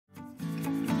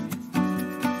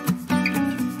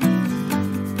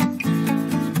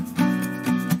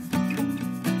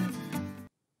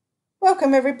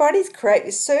Welcome everybody, it's Create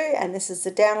with Sue and this is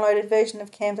the downloaded version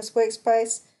of Canvas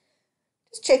Workspace.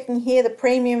 Just checking here the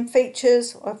premium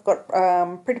features. I've got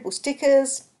printable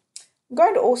stickers. I'm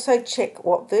going to also check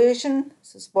what version.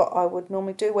 This is what I would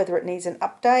normally do, whether it needs an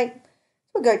update.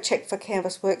 We'll go check for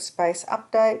Canvas Workspace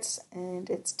updates and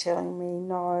it's telling me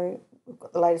no, we've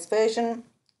got the latest version,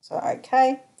 so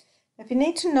okay. If you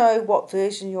need to know what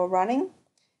version you're running,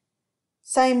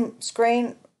 same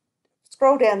screen,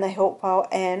 scroll down the help file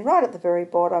and right at the very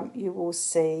bottom you will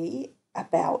see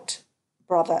About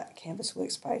Brother Canvas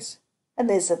Workspace, and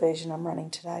there's the version I'm running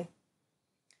today.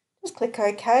 Just click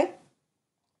OK.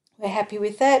 We're happy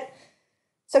with that.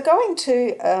 So going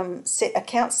to set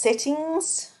account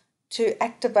settings to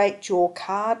activate your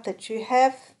card that you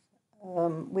have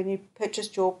when you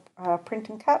purchased your print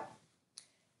and cut.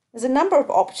 There's a number of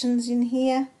options in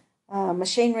here: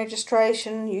 machine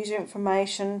registration, user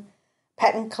information,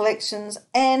 pattern collections,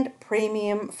 and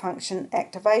premium function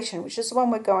activation, which is the one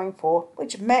we're going for,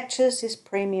 which matches this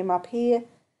premium up here.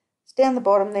 It's down the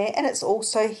bottom there, and it's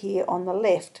also here on the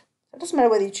left. So it doesn't matter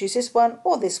whether you choose this one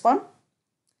or this one.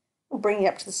 It'll bring you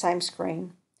up to the same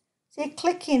screen. So you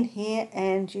click in here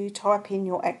and you type in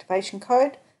your activation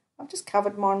code. I've just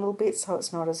covered mine a little bit so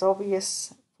it's not as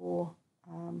obvious for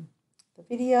the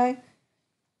video.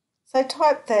 So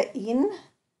type that in.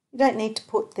 You don't need to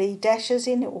put the dashes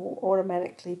in, it will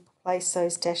automatically place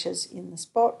those dashes in the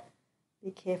spot.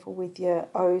 Be careful with your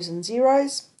O's and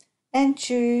zeros and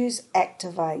choose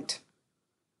Activate.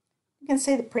 You can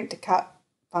see the print to cut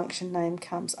function name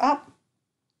comes up,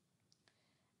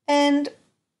 and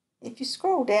if you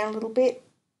scroll down a little bit,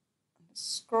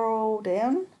 scroll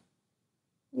down,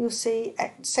 you'll see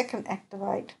second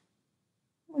Activate.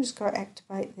 We'll just go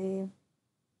Activate there.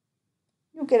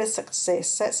 You'll get a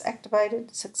success. That's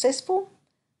activated, successful.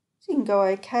 So you can go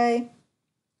OK,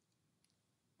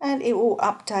 and it will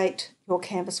update your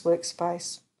Canvas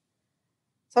Workspace.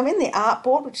 So I'm in the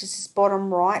artboard, which is this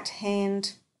bottom right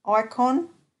hand icon,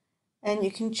 and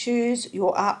you can choose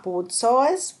your artboard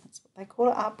size. That's what they call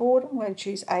it, artboard. I'm going to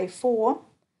choose A4.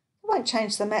 I won't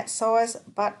change the mat size,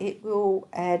 but it will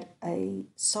add a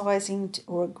sizing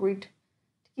or a grid to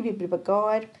give you a bit of a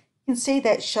guide. You can see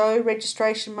that show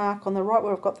registration mark on the right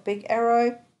where I've got the big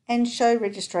arrow, and show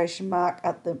registration mark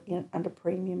at the under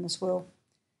premium as well.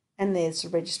 And there's the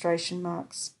registration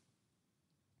marks.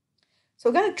 So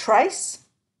we're going to trace.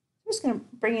 I'm just going to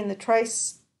bring in the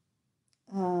trace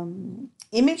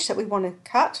image that we want to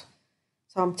cut.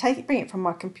 So I'm bringing it from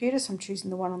my computer, so I'm choosing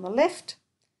the one on the left.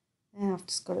 And I've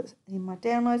just got it in my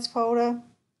downloads folder,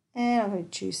 and I'm going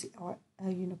to choose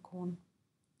the unicorn.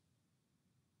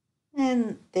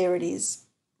 And there it is.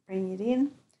 Bring it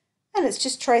in, and it's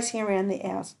just tracing around the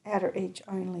outer edge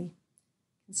only. You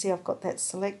can see I've got that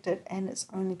selected and it's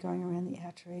only going around the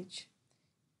outer edge.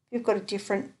 If you've got a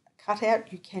different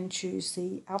cutout, you can choose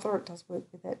the other. It does work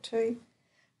with that too.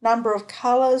 Number of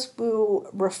colours will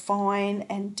refine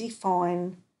and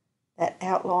define that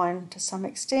outline to some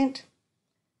extent.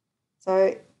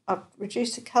 So I've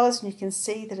reduced the colours, and you can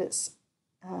see that it's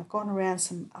gone around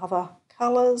some other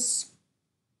colours.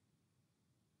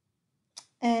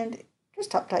 And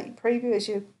just update your preview as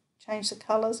you change the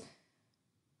colours.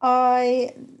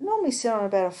 I normally sit on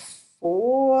about a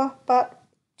 4, but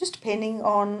just depending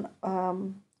on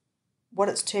what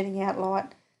it's turning out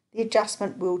like, the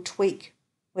adjustment will tweak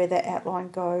where that outline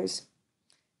goes.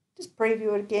 Just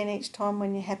preview it again each time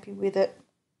when you're happy with it.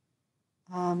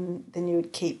 Then you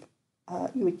would keep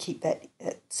that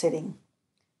setting.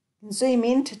 And zoom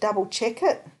in to double check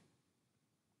it.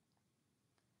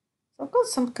 I've got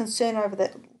some concern over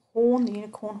that horn, the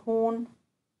unicorn horn.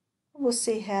 We'll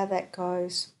see how that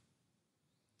goes.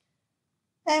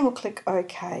 And we'll click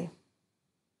OK.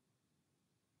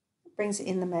 It brings it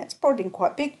in the mat. It's brought in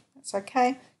quite big. That's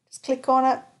okay. Just click on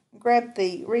it, grab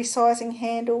the resizing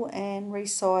handle and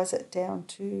resize it down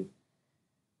to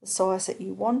the size that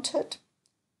you want it.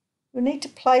 You'll need to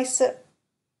place it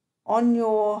on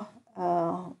your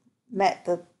mat,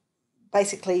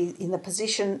 basically in the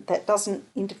position that doesn't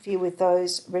interfere with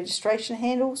those registration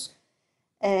handles,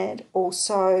 and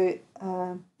also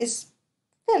is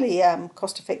fairly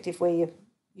cost effective where you're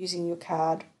using your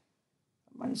card.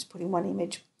 I'm just putting one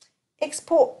image.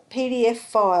 Export PDF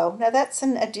file. Now that's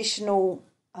an additional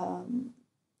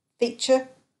feature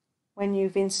when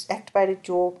you've activated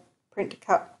your print to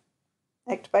cut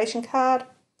activation card,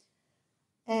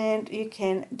 and you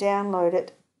can download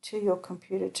it to your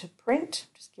computer to print.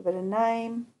 Just give it a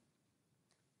name,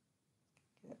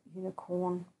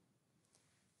 unicorn,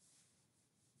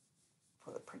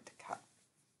 for the print to cut,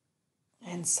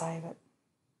 and save it.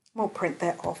 We'll print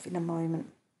that off in a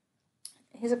moment.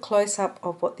 here's a close-up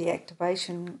of what the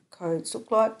activation codes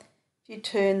look like. If you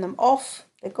turn them off,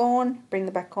 they're gone, bring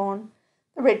them back on.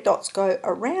 The red dots go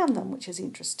around them, which is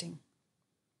interesting.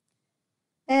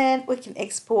 And we can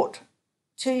export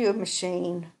to your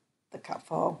machine the cut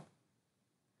file.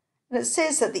 And it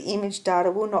says that the image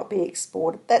data will not be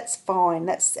exported. That's fine,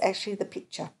 that's actually the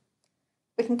picture.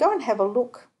 We can go and have a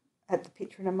look at the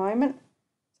picture in a moment.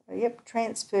 So yep,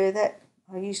 transfer that.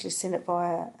 I usually send it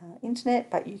via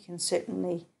internet, but you can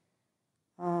certainly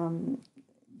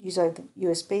use over the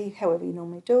USB, however you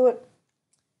normally do it.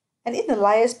 And in the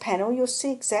layers panel, you'll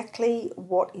see exactly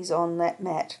what is on that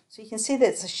mat. So you can see that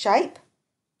it's a shape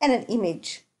and an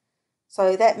image.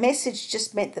 So that message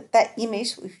just meant that that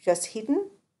image was just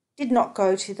hidden, did not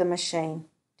go to the machine,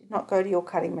 did not go to your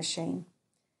cutting machine.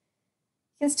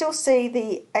 You can still see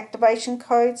the activation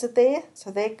codes are there,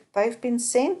 so they've been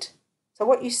sent. So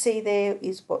what you see there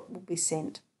is what will be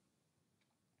sent.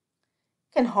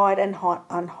 You can hide and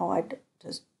unhide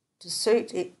to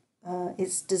suit it.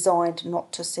 It's designed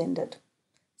not to send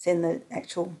the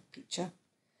actual picture.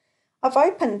 I've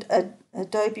opened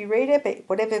Adobe Reader, but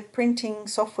whatever printing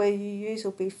software you use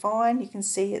will be fine. You can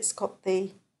see it's got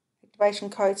the activation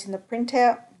codes in the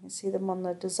printout. You can see them on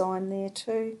the design there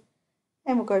too.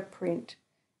 And we'll go print.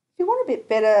 If you want a bit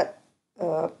better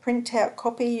printout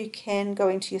copy, you can go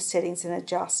into your settings and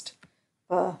adjust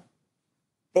for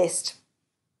best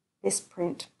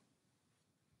print.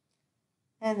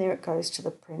 And there it goes to the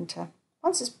printer.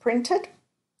 Once it's printed,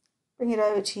 bring it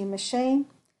over to your machine.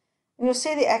 And you'll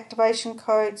see the activation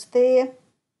codes there.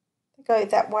 They go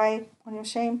that way on your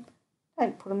machine.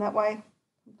 Don't put them that way.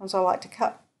 Sometimes I like to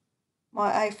cut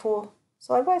my A4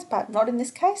 sideways, but not in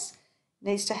this case. It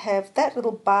needs to have that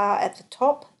little bar at the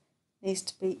top. It needs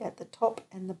to be at the top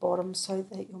and the bottom so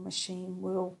that your machine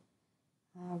will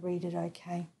read it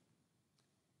okay.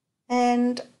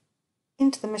 And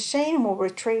into the machine, and we'll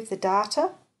retrieve the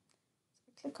data.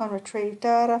 So click on Retrieve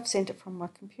Data. I've sent it from my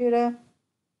computer.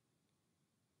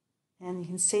 And you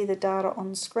can see the data on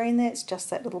the screen there. It's just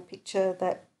that little picture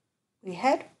that we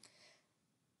had.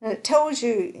 And it tells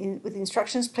you with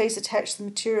instructions, please attach the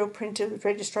material printed with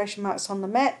registration marks on the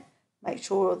mat. Make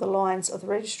sure the lines of the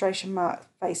registration mark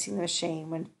facing the machine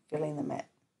when filling the mat.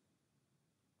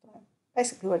 So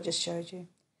basically what I just showed you.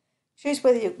 Choose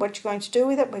what you're going to do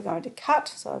with it. We're going to cut,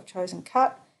 so I've chosen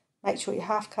cut. Make sure your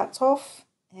half cut's off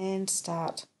and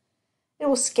start. It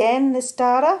will scan this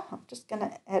data. I've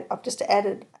just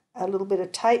added a little bit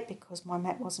of tape because my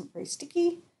mat wasn't very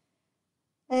sticky.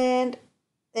 And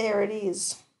there it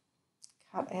is,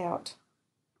 cut out.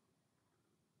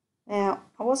 Now,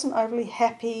 I wasn't overly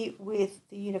happy with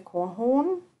the unicorn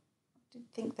horn. I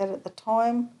did think that at the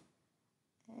time.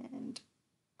 And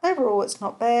overall, it's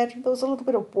not bad. There was a little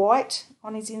bit of white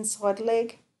on his inside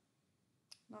leg.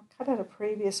 And I cut out a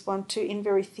previous one too in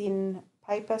very thin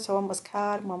paper. So one was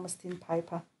card and one was thin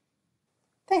paper.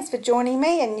 Thanks for joining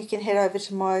me, and you can head over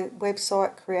to my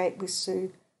website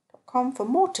createwithsue.com for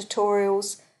more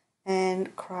tutorials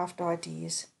and craft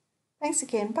ideas. Thanks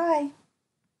again. Bye.